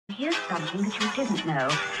here's something that you didn't know.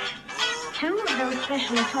 2 of those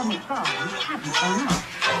special atomic bombs haven't gone off.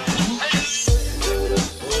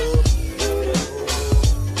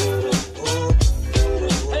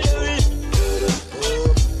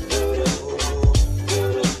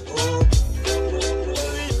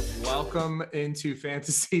 Welcome into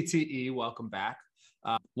Fantasy TE. Welcome back.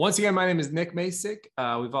 Once again, my name is Nick Masick.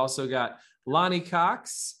 We've also got Lonnie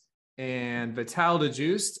Cox and Vital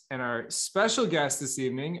DeJuiced, and our special guest this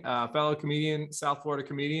evening, fellow comedian, South Florida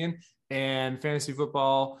comedian, and fantasy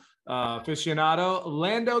football aficionado,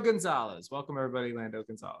 Lando Gonzalez. Welcome, everybody, Lando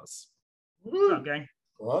Gonzalez. What's up, gang?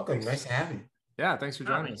 Welcome. Nice to have you. Yeah, thanks for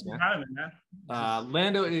joining us, man.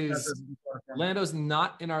 Lando's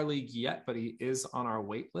not in our league yet, but he is on our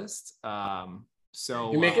wait list.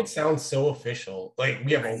 So you make it sound so official. Like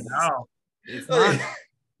we have a it's not.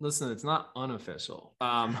 Listen, it's not unofficial.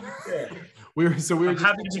 We were just happy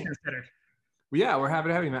to be considered. Yeah, we're happy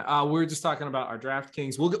to have you, man. We were just talking about our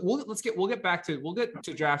DraftKings. We'll get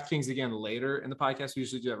to DraftKings again later in the podcast. We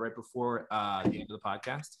usually do that right before the end of the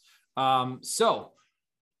podcast. So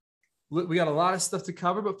we got a lot of stuff to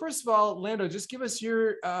cover, but first of all, Lando, just give us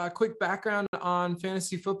your quick background on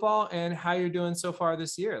fantasy football and how you're doing so far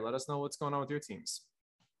this year. Let us know what's going on with your teams.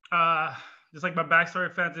 Just like my backstory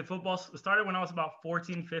of fantasy football started when I was about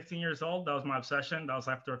 14, 15 years old. That was my obsession. That was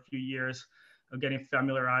after a few years of getting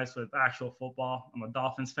familiarized with actual football. I'm a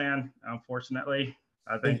Dolphins fan, unfortunately.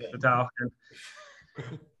 I think Vital,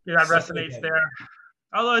 that resonates there.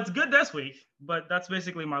 Although it's good this week, but that's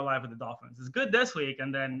basically my life with the Dolphins. It's good this week,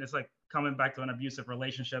 and then it's like coming back to an abusive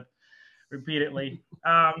relationship repeatedly.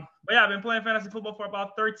 But yeah, I've been playing fantasy football for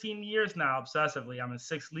about 13 years now, obsessively. I'm in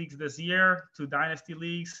 6 leagues this year, 2 dynasty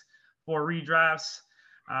leagues, 4 redrafts.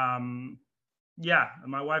 Yeah,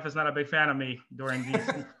 my wife is not a big fan of me during these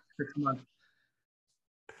 6 months.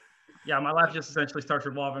 Yeah, my life just essentially starts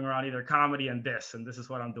revolving around either comedy and this is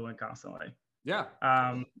what I'm doing constantly. Yeah.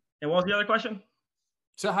 And what was the other question?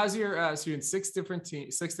 So how's your so you're in 6 different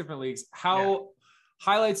leagues. How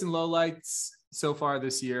highlights and lowlights so far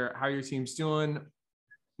this year? How are your team's doing?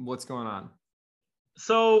 What's going on?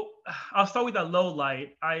 So I'll start with a low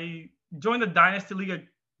light. I joined the Dynasty League a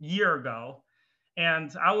year ago,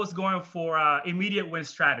 and I was going for immediate win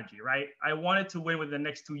strategy, right? I wanted to win within the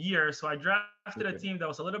next 2 years. So I drafted a team that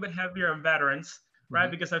was a little bit heavier in veterans, right?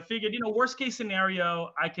 Mm-hmm. Because I figured, worst case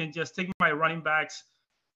scenario, I can just take my running backs,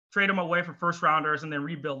 trade them away for first rounders, and then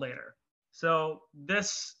rebuild later. So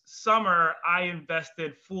this summer, I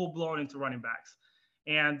invested full blown into running backs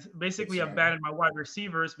and basically abandoned my wide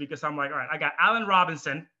receivers because I'm like, all right, I got Allen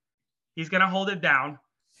Robinson. He's going to hold it down.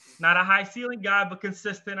 Not a high ceiling guy, but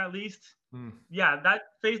consistent at least. Yeah, that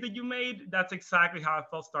phase that you made, that's exactly how I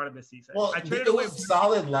felt started this season. Well, it was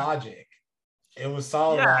solid logic. It was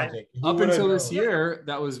solid logic. Up until this year,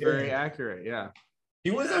 that was very accurate. Yeah. He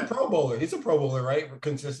was a Pro Bowler. He's a Pro Bowler, right?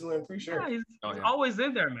 Consistently, I'm pretty sure. Yeah, he's always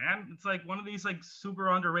in there, man. It's like one of these like super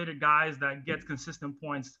underrated guys that gets consistent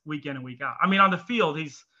points week in and week out. I mean, on the field,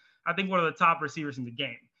 he's, I think, one of the top receivers in the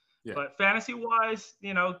game. Yeah. But fantasy-wise,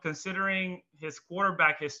 considering his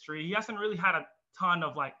quarterback history, he hasn't really had a ton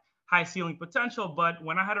of like high ceiling potential. But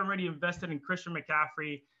when I had already invested in Christian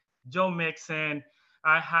McCaffrey, Joe Mixon,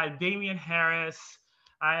 I had Damian Harris,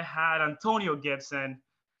 I had Antonio Gibson,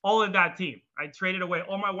 all in that team. I traded away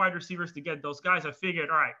all my wide receivers to get those guys. I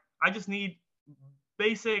figured, all right, I just need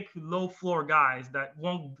basic low floor guys that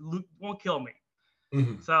won't kill me.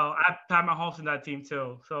 Mm-hmm. So I had my hopes in that team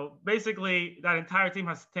too. So basically that entire team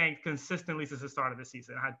has tanked consistently since the start of the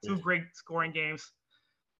season. I had 2 great scoring games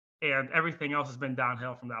and everything else has been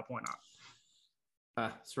downhill from that point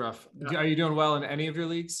on. It's rough. Yeah. Are you doing well in any of your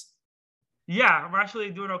leagues? Yeah, I'm actually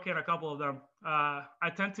doing okay in a couple of them. I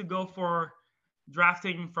tend to go for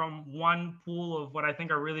drafting from one pool of what I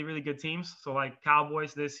think are really, really good teams. So like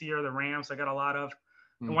Cowboys this year, the Rams, I got a lot of.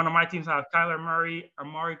 And one of my teams, I have Kyler Murray,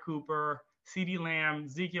 Amari Cooper, CeeDee Lamb,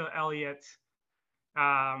 Ezekiel Elliott,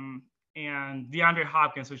 and DeAndre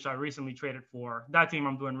Hopkins, which I recently traded for. That team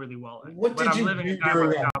I'm doing really well in. What did you do during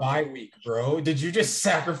that bye week, bro? Did you just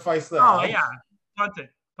sacrifice that? Oh, yeah. Punted.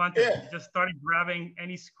 Yeah. Just started grabbing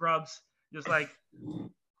any scrubs, just like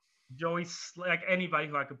Joey, like anybody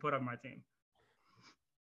who I could put on my team.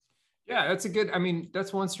 Yeah,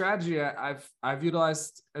 that's one strategy I've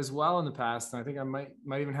utilized as well in the past. And I think I might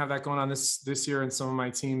even have that going on this year in some of my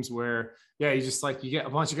teams where, you just like, you get a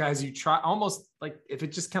bunch of guys, you try almost like if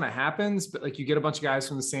it just kind of happens, but like you get a bunch of guys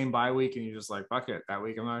from the same bye week and you're just like, fuck it, that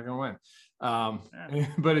week I'm not going to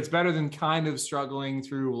win. But it's better than kind of struggling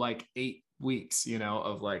through like 8 weeks,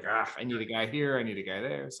 of like, I need a guy here, I need a guy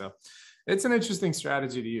there. So it's an interesting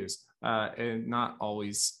strategy to use and not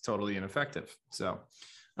always totally ineffective. So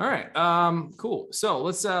All right. Cool. So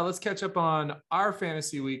let's catch up on our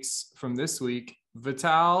fantasy weeks from this week.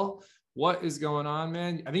 Vital, what is going on,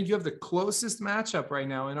 man? I think you have the closest matchup right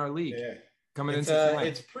now in our league. Yeah. Coming into tonight.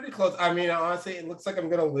 It's pretty close. I mean, honestly, it looks like I'm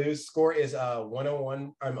gonna lose. Score is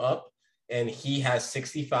 101. I'm up, and he has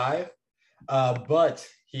 65. But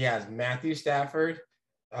he has Matthew Stafford,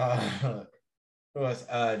 who was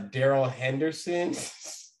Daryl Henderson,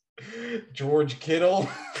 George Kittle,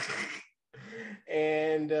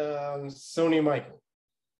 and Sony Michael.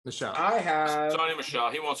 Michelle. I have Sony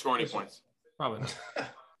Michelle. He won't score any points. Probably not.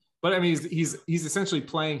 But I mean, he's essentially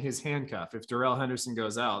playing his handcuff. If Darrell Henderson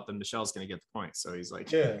goes out, then Michelle's going to get the points. So he's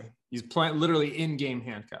like, he's playing literally in-game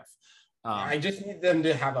handcuff. I just need them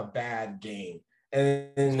to have a bad game.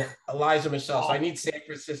 And Elijah Michelle. So I need San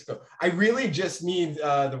Francisco. I really just need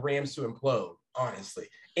the Rams to implode, honestly,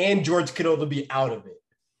 and George Kittle to be out of it.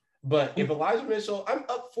 But if Elijah Mitchell, I'm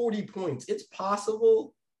up 40 points. It's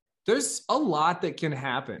possible. There's a lot that can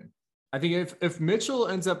happen. I think if Mitchell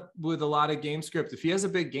ends up with a lot of game script, if he has a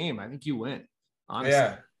big game, I think you win. Honestly.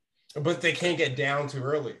 Yeah, but they can't get down too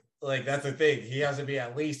early. Like, that's the thing. He has to be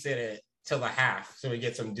at least in it till the half so he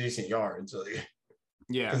gets some decent yards.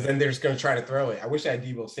 Yeah, because then they're just going to try to throw it. I wish I had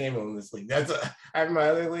Deebo Samuel in this league. I have my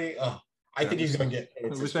other league. I think he's going to get. I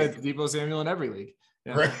wish I had Deebo Samuel in every league.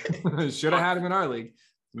 Yeah. Right. Should have had him in our league.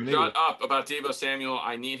 Maybe. Shut up about Deebo Samuel.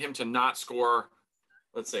 I need him to not score.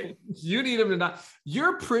 Let's see. You need him to not.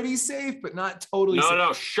 You're pretty safe, but not totally safe.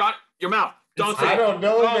 No. Shut your mouth. Don't say it. I don't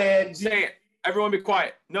know, man. Say it. Everyone be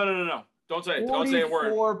quiet. No. Don't say it. Don't say a word.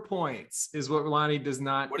 44 points is what Lonnie does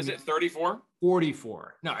not. What is it, 34?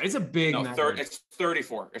 44. No, it's a big number. It's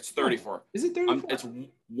 34. It's 34. Is it 34? It's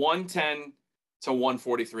 110 to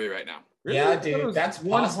 143 right now. Really? Yeah, dude, that's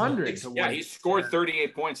 100. Yeah, he scored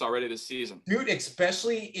 38 points already this season. Dude,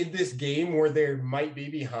 especially in this game where they might be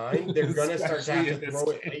behind, they're gonna start to have to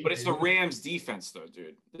throw it. But it's the Rams defense, though,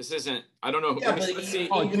 dude. This isn't. I don't know. Yeah, let's see.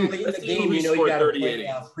 Even late in the game, you got to play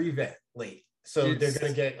prevent late, so they're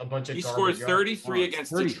gonna get a bunch of. He scored 33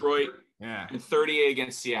 against Detroit. Yeah, and 38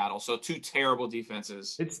 against Seattle. So two terrible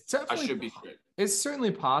defenses. It's definitely. I should be straight. It's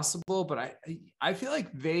certainly possible, but I feel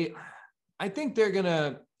like I think they're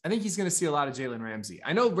gonna. I think he's going to see a lot of Jalen Ramsey.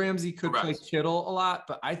 I know Ramsey could play Kittle a lot,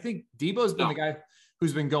 but I think Debo's been the guy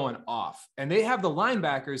who's been going off. And they have the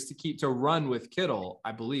linebackers to run with Kittle,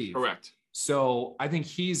 I believe. Correct. So I think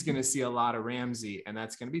he's going to see a lot of Ramsey, and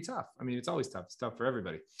that's going to be tough. I mean, it's always tough. It's tough for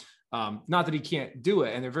everybody. Not that he can't do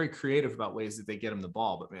it, and they're very creative about ways that they get him the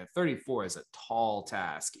ball. But, man, 34 is a tall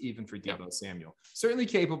task, even for Deebo Samuel. Certainly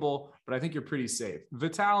capable, but I think you're pretty safe.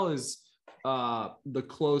 Vital is – the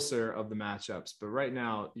closer of the matchups, but right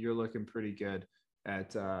now you're looking pretty good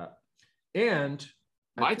at and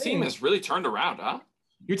my team has really turned around, huh?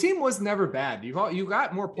 Your team was never bad. You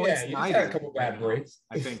got more points than I did. Had a couple bad breaks.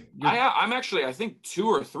 I think I'm actually I think 2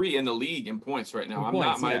 or 3 in the league in points right now.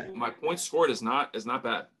 My points scored is not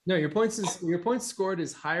bad. No, your points scored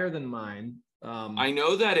is higher than mine. I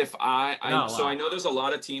know that if I know there's a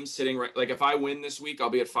lot of teams sitting right, like if I win this week, I'll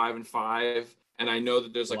be at 5-5. And I know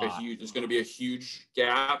that there's there's going to be a huge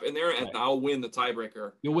gap in there, and I'll win the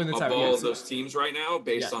tiebreaker. You'll win the tiebreaker. Of all of those teams right now,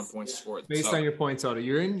 based on points scored. Based on your points total,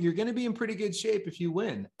 you're going to be in pretty good shape if you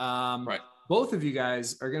win. Right. Both of you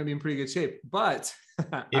guys are going to be in pretty good shape. But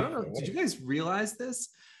I don't know. Did you guys realize this?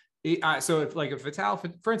 So if Vital,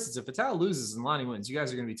 for instance, if Vital loses and Lonnie wins, you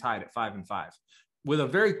guys are going to be tied at 5-5. With a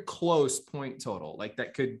very close point total. Like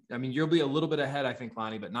that could, I mean, you'll be a little bit ahead, I think,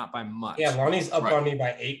 Lonnie, but not by much. Yeah, Lonnie's up on me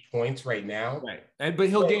by 8 points right now. Right. But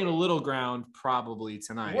he'll gain a little ground probably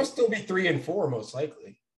tonight. We'll still be 3-4 most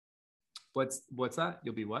likely. What's that?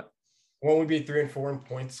 You'll be what? Won't we be 3-4 in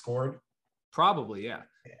points scored? Probably, yeah.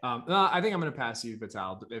 I think I'm going to pass you,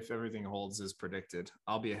 Vital. If everything holds as predicted,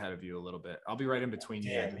 I'll be ahead of you a little bit. I'll be right in between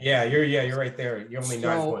you. Yeah, you're right there. You're only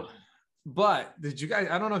 9 points. But did you guys,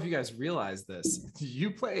 I don't know if you guys realize this,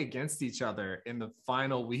 you play against each other in the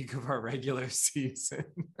final week of our regular season.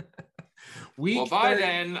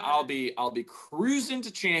 Then I'll be cruising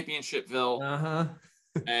to Championshipville.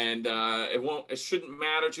 And it shouldn't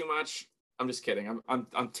matter too much. I'm just kidding.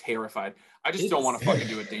 I'm terrified. I just don't want to fucking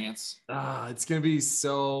do a dance. It's gonna be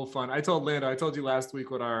so fun. I told Lando, I told you last week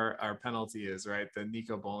what our penalty is, right? The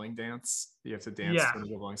Nico bowling dance. You have to dance to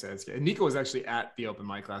Nico bowling sides. And Nico was actually at the open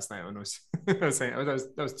mic last night when I was saying that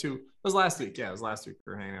was last week. Yeah, it was last week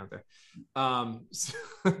we were hanging out there.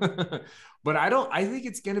 But I think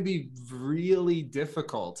it's gonna be really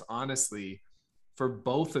difficult, honestly, for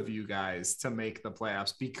both of you guys to make the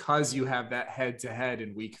playoffs because you have that head-to-head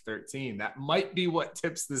in week 13. That might be what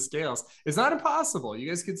tips the scales. It's not impossible. You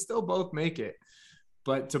guys could still both make it,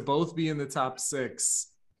 but to both be in the top 6,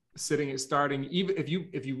 starting, even if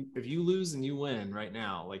you lose and you win right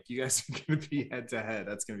now, like you guys are going to be head to head.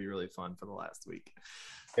 That's going to be really fun for the last week.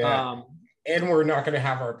 Yeah. And we're not going to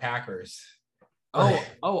have our Packers.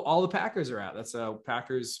 All the Packers are out. That's a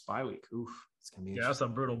Packers bye week. Oof, it's gonna be that's a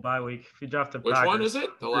brutal bye week. If you draft the Which Packers. one is it?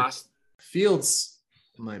 The last. Fields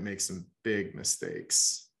might make some big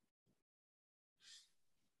mistakes.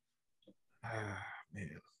 Man.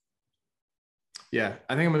 Yeah,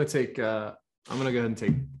 I think I'm gonna take. I'm gonna go ahead and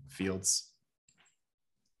take Fields.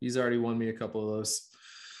 He's already won me a couple of those.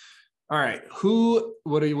 All right,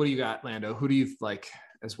 what do you got, Lando? Who do you like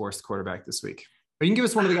as worst quarterback this week? But you can give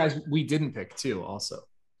us one of the guys we didn't pick too, also.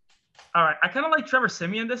 All right, I kind of like Trevor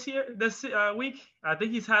Siemian this week. I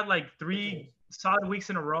think he's had like 3 solid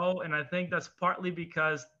weeks in a row, and I think that's partly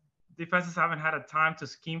because defenses haven't had a time to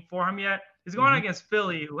scheme for him yet. He's going against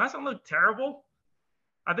Philly, who hasn't looked terrible.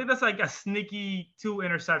 I think that's like a sneaky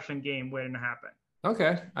 2-interception game waiting to happen.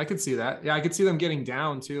 Okay, I could see that. Yeah, I could see them getting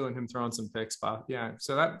down too, and him throwing some picks. Yeah,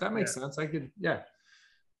 so that makes sense. I could,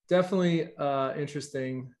 definitely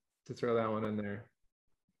interesting to throw that one in there.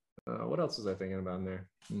 What else was I thinking about in there?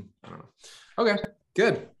 I don't know. Okay,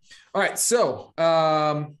 good. All right, so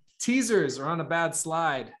teasers are on a bad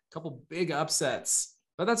slide. A couple big upsets,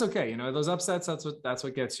 but that's okay. You know, those upsets, that's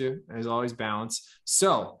what gets you. There's always balance.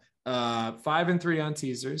 So 5-3 on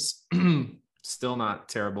teasers, still not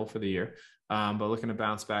terrible for the year, but looking to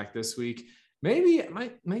bounce back this week. Maybe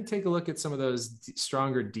I might take a look at some of those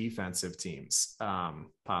stronger defensive teams,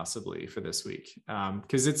 possibly for this week,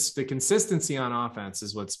 because it's the consistency on offense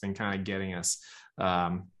is what's been kind of getting us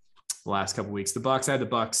the last couple of weeks. I had the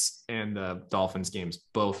Bucks and the Dolphins games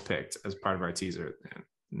both picked as part of our teaser.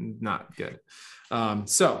 Not good.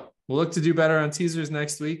 So we'll look to do better on teasers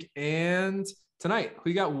next week. And tonight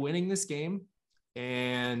we got winning this game,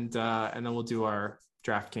 and then we'll do our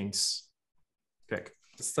DraftKings pick.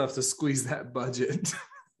 It's tough to squeeze that budget.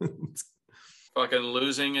 Fucking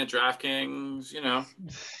losing at DraftKings, you know.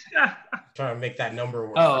 Trying to make that number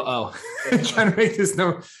work. Trying to make this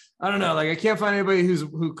number. I don't know. Like, I can't find anybody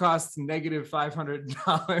who costs negative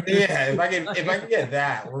 $500. Yeah, if I can get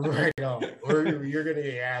that, we're right on. You're gonna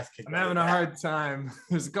get your ass kicked. I'm having a hard time.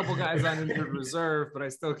 There's a couple guys on injured reserve, but I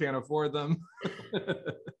still can't afford them.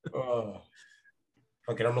 Okay,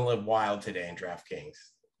 I'm gonna live wild today in DraftKings.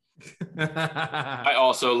 I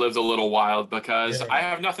also lived a little wild because I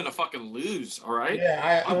have nothing to fucking lose. All right.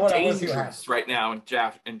 Yeah, I'm dangerous right now in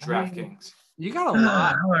DraftKings. You got a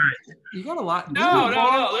lot. You got a lot.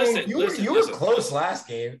 No. Listen, you were close last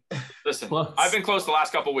game. Listen, I've been close the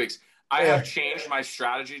last couple of weeks. I have changed my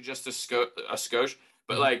strategy just a skosh,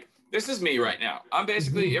 but like this is me right now. I'm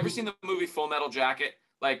basically. You ever seen the movie Full Metal Jacket?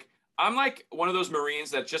 Like. I'm like one of those Marines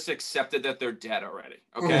that just accepted that they're dead already.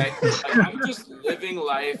 Okay, like, I'm just living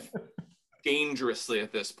life dangerously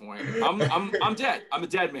at this point. I'm dead. I'm a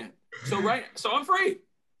dead man. So I'm free.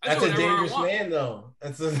 That's a dangerous man, though.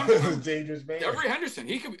 That's a dangerous man. Derek Henderson.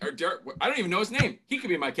 He could be. Or Derek, I don't even know his name. He could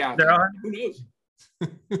be my captain. Who knows?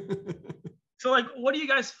 So, like, what do you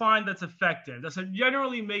guys find that's effective? Does it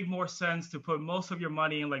generally make more sense to put most of your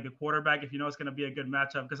money in like the quarterback if you know it's going to be a good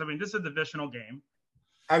matchup? Because I mean, this is a divisional game.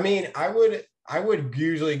 I mean, I would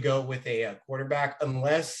usually go with a quarterback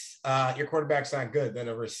unless your quarterback's not good, then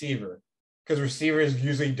a receiver, because receivers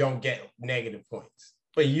usually don't get negative points.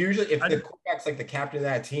 But usually, if the quarterback's like the captain of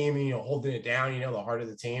that team, and, holding it down, the heart of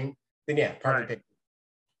the team, then probably pick.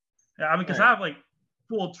 Yeah, I mean, because I have like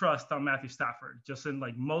full trust on Matthew Stafford, just in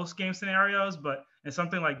like most game scenarios, but in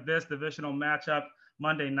something like this divisional matchup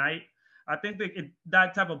Monday night, I think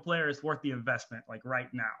that type of player is worth the investment, like right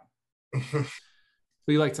now.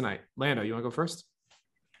 Who you like tonight? Lando, you want to go first?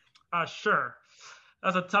 Sure.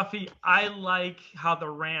 That's a toughie. I like how the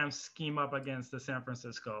Rams scheme up against the San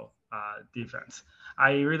Francisco defense.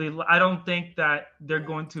 I don't think that they're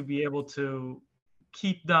going to be able to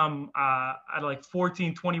keep them at like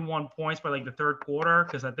 14, 21 points by like the third quarter,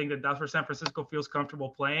 because I think that's where San Francisco feels comfortable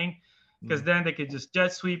playing, because then they could just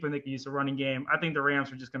jet sweep and they could use the running game. I think the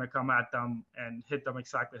Rams are just going to come at them and hit them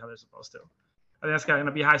exactly how they're supposed to. I think that's going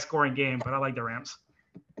to be a high scoring game, but I like the Rams.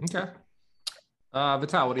 Okay.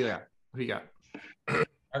 Vital, what do you got? What do you got?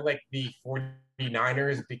 I like the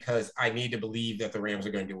 49ers because I need to believe that the Rams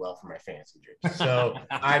are going to do well for my fantasy dreams. So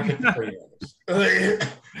I picked the 49ers.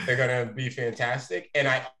 They're going to be fantastic. And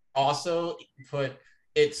I also put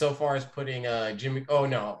it so far as putting Jimmy. Oh,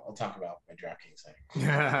 no, I'll talk about my DraftKings later.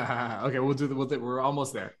 Okay, we're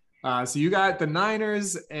almost there. So you got the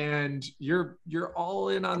Niners, and you're all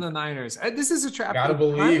in on the Niners. This is a trap. Gotta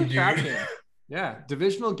believe, dude. Yeah,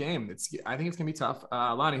 divisional game. I think it's gonna be tough.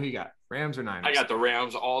 Lonnie, who you got? Rams or Niners? I got the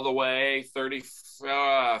Rams all the way.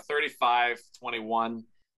 35-21.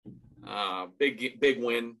 Big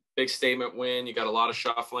win, big statement win. You got a lot of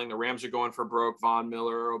shuffling. The Rams are going for broke. Von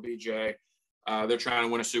Miller, OBJ. They're trying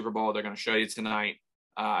to win a Super Bowl. They're going to show you tonight.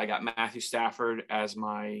 I got Matthew Stafford as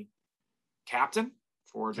my captain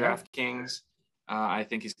for DraftKings. I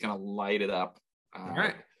think he's going to light it up. All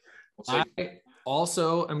right. We'll I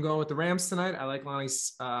also am going with the Rams tonight. I like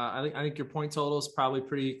Lonnie's. I think your point total is probably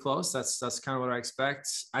pretty close. That's kind of what I expect.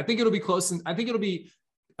 I think it'll be close, and I think it'll be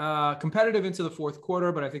competitive into the fourth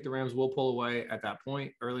quarter. But I think the Rams will pull away at that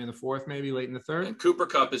point, early in the fourth, maybe late in the third. And Cooper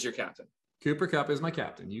Kupp is your captain. Cooper Kupp is my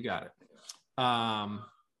captain. You got it.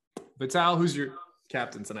 Vital, who's your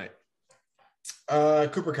captain tonight?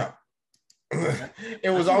 Cooper Kupp. It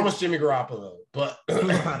was almost Jimmy Garoppolo, but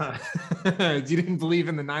you didn't believe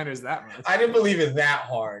in the Niners that much. I didn't believe it that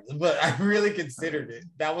hard, but I really considered it.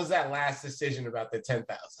 That was that last decision about the 10th.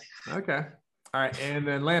 I was like, okay. All right. And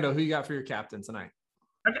then Lando, who you got for your captain tonight?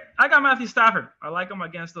 I got Matthew Stafford. I like him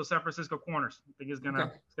against those San Francisco corners. I think he's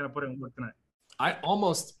gonna put in work tonight. I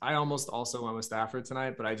almost also went with Stafford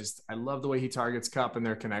tonight, but I love the way he targets Kupp and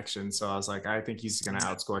their connection. So I was like, I think he's going to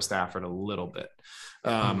outscore Stafford a little bit.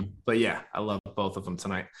 But yeah, I love both of them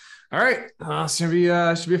tonight. All right. Should be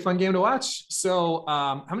a fun game to watch. So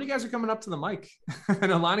how many guys are coming up to the mic? I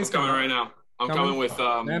know Lonnie's coming right now. I'm coming with,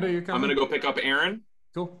 Amanda, you're coming? I'm going to go pick up Aaron.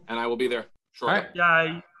 Cool. And I will be there shortly. All right.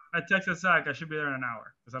 Yeah. I texted Zach. I should be there in an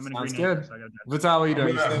hour because I'm in Sounds Green good. Acres, so Vital, what are you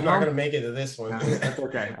doing? I'm not going to make it to this one. That's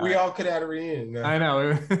okay. We all could have a reunion. I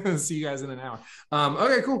know. See you guys in an hour.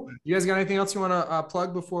 Okay, cool. You guys got anything else you want to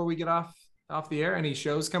plug before we get off the air? Any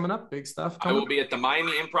shows coming up? Big stuff coming I will be at the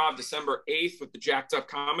Miami Improv December 8th with the Jacked Up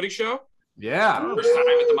Comedy Show. Yeah. First time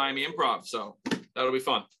at the Miami Improv, so that'll be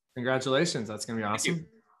fun. Congratulations. That's going to be awesome.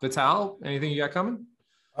 Vital, anything you got coming?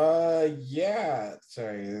 Yeah.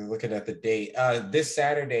 Sorry, looking at the date. This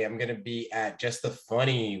Saturday I'm gonna be at Just the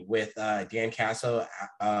Funny with Dan Casso,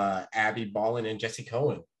 Abby Ballin, and Jesse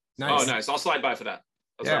Cohen. Nice. Oh, nice. I'll slide by for that.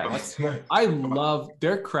 I love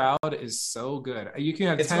their crowd is so good. You can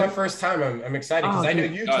have it's 10. My first time. I'm excited because I know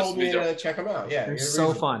you told me to check them out. Yeah, it's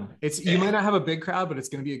so fun. You might not have a big crowd, but it's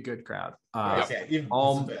gonna be a good crowd. Pretty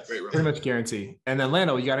much guarantee. And then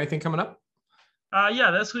Lando, you got anything coming up?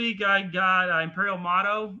 This week I got Imperial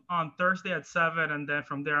Motto on Thursday at 7, and then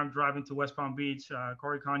from there I'm driving to West Palm Beach.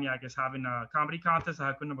 Corey Cognac is having a comedy contest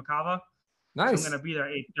at Hakuna Matata. Nice. So I'm going to be there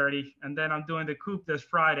at 8:30, and then I'm doing the Coop this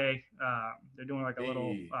Friday. They're doing like a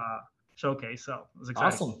little showcase, so it was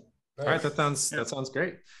exciting. Awesome. Nice. All right, that sounds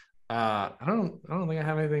great. I don't think I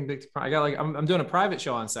have anything big. I got I'm doing a private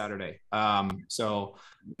show on Saturday. So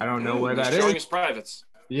I don't know where that is. Showing us privates.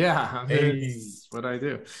 Yeah, that's what I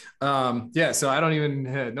do. So I don't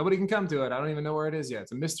even, nobody can come to it. I don't even know where it is yet.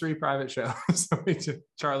 It's a mystery private show. So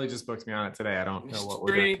Charlie just booked me on it today. I don't know what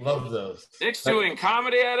we're doing. Love those. Nick's doing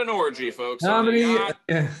comedy at an orgy, folks. Comedy.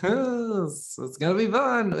 It's going to be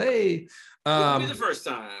fun. Hey. It'll be the first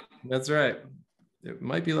time. That's right. It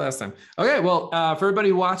might be last time. Okay, well, for everybody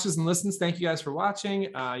who watches and listens, thank you guys for watching.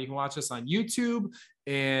 You can watch us on YouTube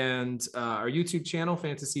and our YouTube channel,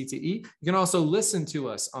 Fantasy TE. You can also listen to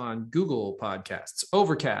us on Google Podcasts,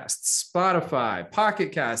 Overcast, Spotify,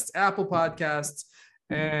 Pocket Casts, Apple Podcasts,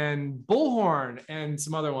 and Bullhorn, and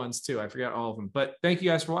some other ones too. I forgot all of them. But thank you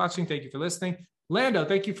guys for watching. Thank you for listening. Lando,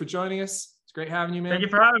 thank you for joining us. It's great having you, man. Thank you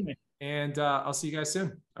for having me. And I'll see you guys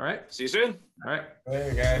soon. All right. See you soon. All right.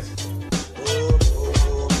 Later, guys.